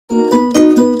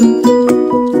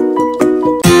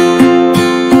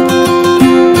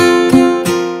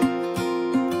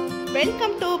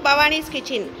பவானிஸ்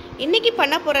kitchen. இன்னைக்கு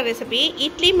பண்ண போகிற ரெசிபி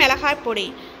இட்லி மிளகாய் பொடி.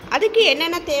 அதுக்கு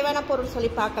என்னென்ன தேவையான பொருள் சொல்லி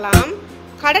பார்க்கலாம்.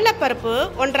 கடலைப்பருப்பு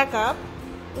 1.5 கப்,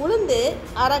 உளுந்து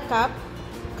 1/2 கப்,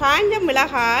 காஞ்ச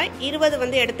மிளகாய்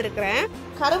 20 எடுத்துருக்கிறேன்,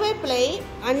 கருவேப்பிலை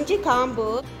 5 காம்பு,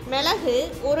 மிளகு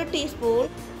 1 டீஸ்பூன்,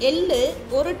 எள்ளு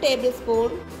 1 டேபிள்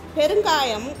ஸ்பூன்,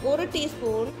 பெருங்காயம் 1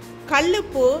 டீஸ்பூன்,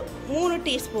 கல்லுப்பு 3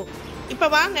 டீஸ்பூன். இப்போ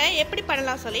வாங்க எப்படி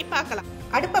பண்ணலாம் சொல்லி பார்க்கலாம்.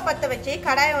 அடுப்பை பற்ற வச்சு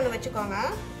கடாயை ஒன்று வச்சுக்கோங்க.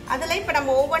 அதில் இப்போ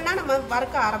நம்ம ஒவ்வொன்றா நம்ம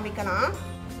வறுக்க ஆரம்பிக்கலாம்.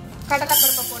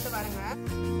 கடலைப்பருப்பை போட்டு வருங்க.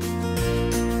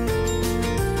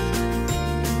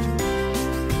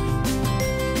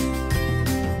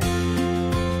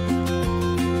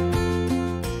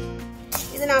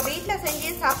 இது நான் வீட்டில்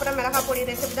செஞ்சு சாப்பிட்ற மிளகாய் பொடி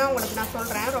ரெசிபி தான் உங்களுக்கு நான்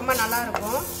சொல்கிறேன். ரொம்ப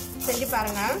நல்லாயிருக்கும், செஞ்சு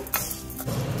பாருங்கள்.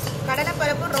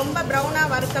 கடலைப்பருப்பு ரொம்ப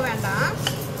ப்ரௌனாக வறுக்க வேண்டாம்.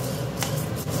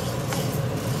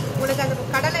 உங்களுக்கு அந்த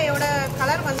கடலையோட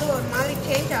கலர் ஒரு மாதிரி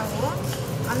சேஞ்ச் ஆகும்.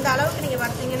 அந்த அளவுக்கு நீங்கள்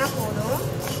வறுத்தீங்கன்னா போதும்.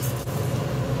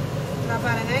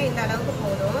 பாருங்கள், இந்த அளவுக்கு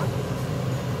போதும்.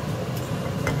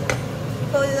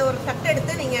 இப்போ இதை ஒரு தட்டு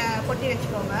எடுத்து நீங்கள் கொட்டி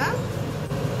வச்சுக்கோங்க.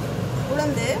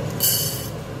 உளுந்து,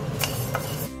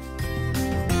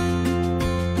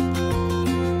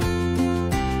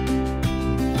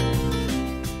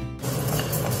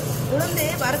 உளுந்து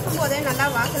வறுக்கும் போதே நல்லா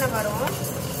வாசனை வரும்.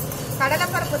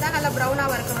 கடலைப்பருப்பு தான் நல்லா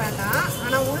ப்ரௌனாக வறுக்க வேண்டாம்.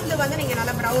 ஆனால் உளுந்து நீங்கள்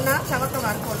நல்லா ப்ரௌனாக சவக்க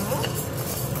வறுக்கணும்.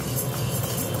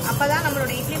 அப்போ தான்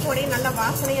நம்மளோட இட்லி பொடி நல்ல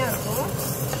வாசனையாக இருக்கும்.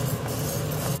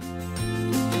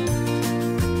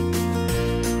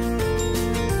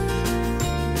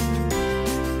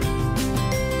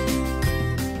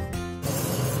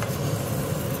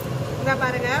 இதை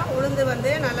பாருங்கள்,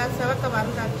 உளுந்து நல்லா சவக்க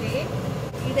வறுத்தாச்சு.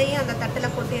 இதையும் அந்த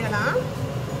தட்டில் கொட்டிடலாம்.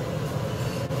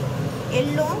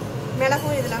 எள்ளும்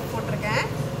மிளகும் இதில் போட்டிருக்கேன்,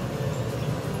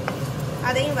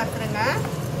 அதையும் வறுத்துருங்க.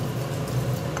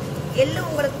 எள்ளு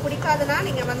உங்களுக்கு பிடிக்காதுன்னா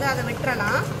நீங்கள் அதை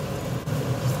விட்டுறலாம்.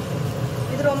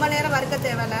 இது ரொம்ப நேரம் வறுக்க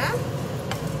தேவையில்ல.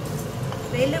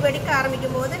 எள்ளு வெடிக்க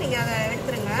ஆரம்பிக்கும் போது நீங்கள் அதை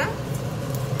எடுத்துருங்க.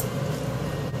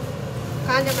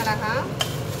 காஞ்ச மிளகாய்,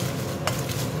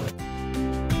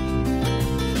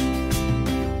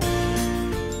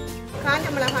 காஞ்ச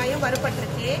மிளகாயும்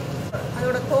வறுபட்டுருச்சு.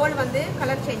 அதோட தோல்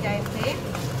கலர் சேஞ்ச் ஆயிடுச்சு.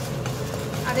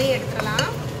 அதையும் எடுத்துடலாம்.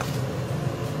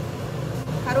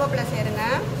 கருவேப்பிலை சேருங்க.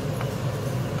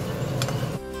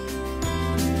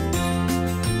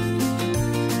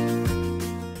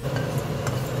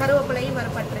 கருவேப்பிலையும்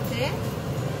வறுபட்டுருச்சு.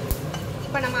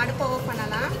 இப்போ நம்ம அடுப்பை ஆஃப்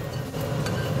பண்ணலாம்.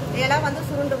 இதெல்லாம்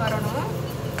சுருண்டு வரணும்.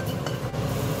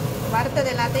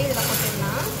 வறுத்தது எல்லாத்தையும் இதில்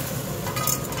போட்டுடலாம்.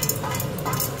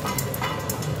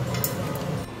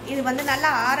 இது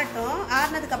நல்லா ஆறட்டும்.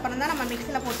 ஆறினதுக்கு அப்புறம் தான் நம்ம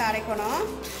மிக்சியில் போட்டு அரைக்கணும்.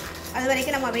 அது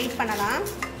வரைக்கும் நம்ம வெயிட் பண்ணலாம்.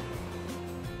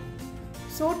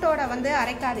 சூட்டோட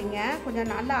அரைக்காதீங்க,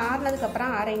 கொஞ்சம் நல்லா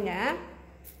ஆறினதுக்கப்புறம் அரைங்க.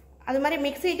 அது மாதிரி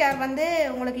மிக்சி ஜார்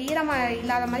உங்களுக்கு ஈரமாக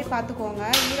இல்லாத மாதிரி பார்த்துக்கோங்க.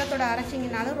 ஈரத்தோட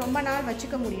அரைச்சிங்கனாலும் ரொம்ப நாள்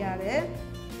வச்சுக்க முடியாது.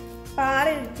 இப்போ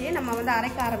ஆறிடுச்சு, நம்ம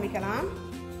அரைக்க ஆரம்பிக்கலாம்.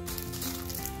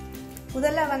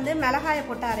 முதல்ல மிளகாயை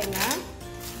போட்டு அரைங்க.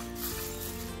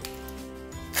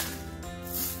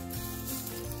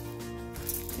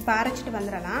 இப்போ அரைச்சிட்டு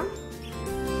வந்துடலாம்.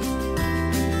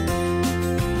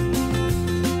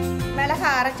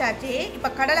 மிளகாய் அரைச்சாச்சு. இப்போ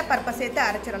கடலை பருப்பை சேர்த்து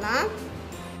அரைச்சிடலாம்.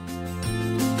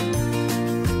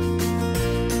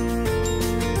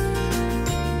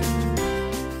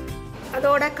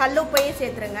 அதோட கல்லுப்பையும்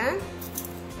சேர்த்துருங்க,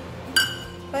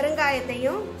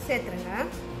 பெருங்காயத்தையும் சேர்த்துருங்க.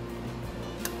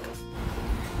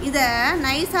 இதை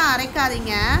நைஸாக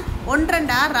அரைக்காதீங்க,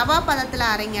 1-2 ரவா பதத்தில்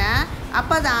அரைங்க.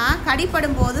 அப்போ தான்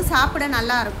கடிப்படும் போது சாப்பிட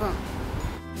நல்லா இருக்கும்.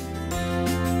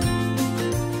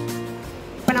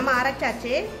 இப்போ நம்ம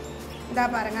அரைச்சாச்சு. இதா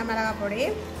பாருங்கள் மிளகாய் பொடி.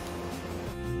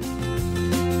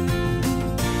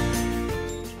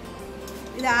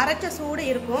 இது அரைச்ச சூடு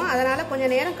இருக்கும், அதனால்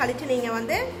கொஞ்சம் நேரம் கழித்து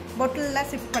நீங்கள் பொட்டிலில்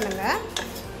சிப் பண்ணுங்கள்.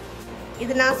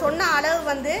 இது நான் சொன்ன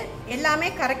அளவு எல்லாமே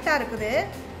கரெக்டாக இருக்குது.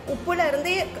 உப்புல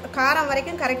இருந்து காரம்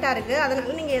வரைக்கும் கரெக்டாக இருக்குது.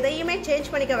 அதனால் நீங்கள் எதையுமே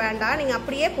சேஞ்ச் பண்ணிக்க வேண்டாம். நீங்கள்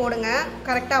அப்படியே போடுங்க,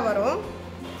 கரெக்டாக வரும்.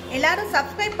 எல்லோரும்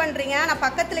சப்ஸ்கிரைப் பண்ணுறீங்க, நான்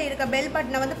பக்கத்தில் இருக்க பெல்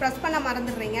பட்டனை ப்ரெஸ் பண்ண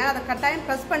மறந்துடுறீங்க. அதை கட்டாயம்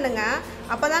ப்ரெஸ் பண்ணுங்கள்.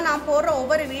 அப்போ தான் நான் போடுற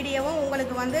ஒவ்வொரு வீடியோவும்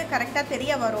உங்களுக்கு கரெக்டாக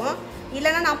தெரிய வரும்.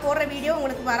 இல்லைன்னா நான் போடுற வீடியோ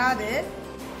உங்களுக்கு வராது.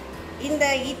 இந்த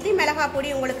இட்லி மிளகாய் பொடி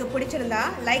உங்களுக்கு பிடிச்சிருந்தா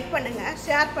லைக் பண்ணுங்கள்,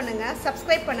 ஷேர் பண்ணுங்கள்,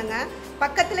 சப்ஸ்கிரைப் பண்ணுங்கள்.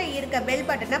 பக்கத்தில் இருக்க பெல்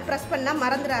பட்டனை ப்ரெஸ் பண்ணால்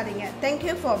மறந்துடாதீங்க.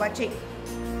 தேங்க்யூ ஃபார் வாட்சிங்.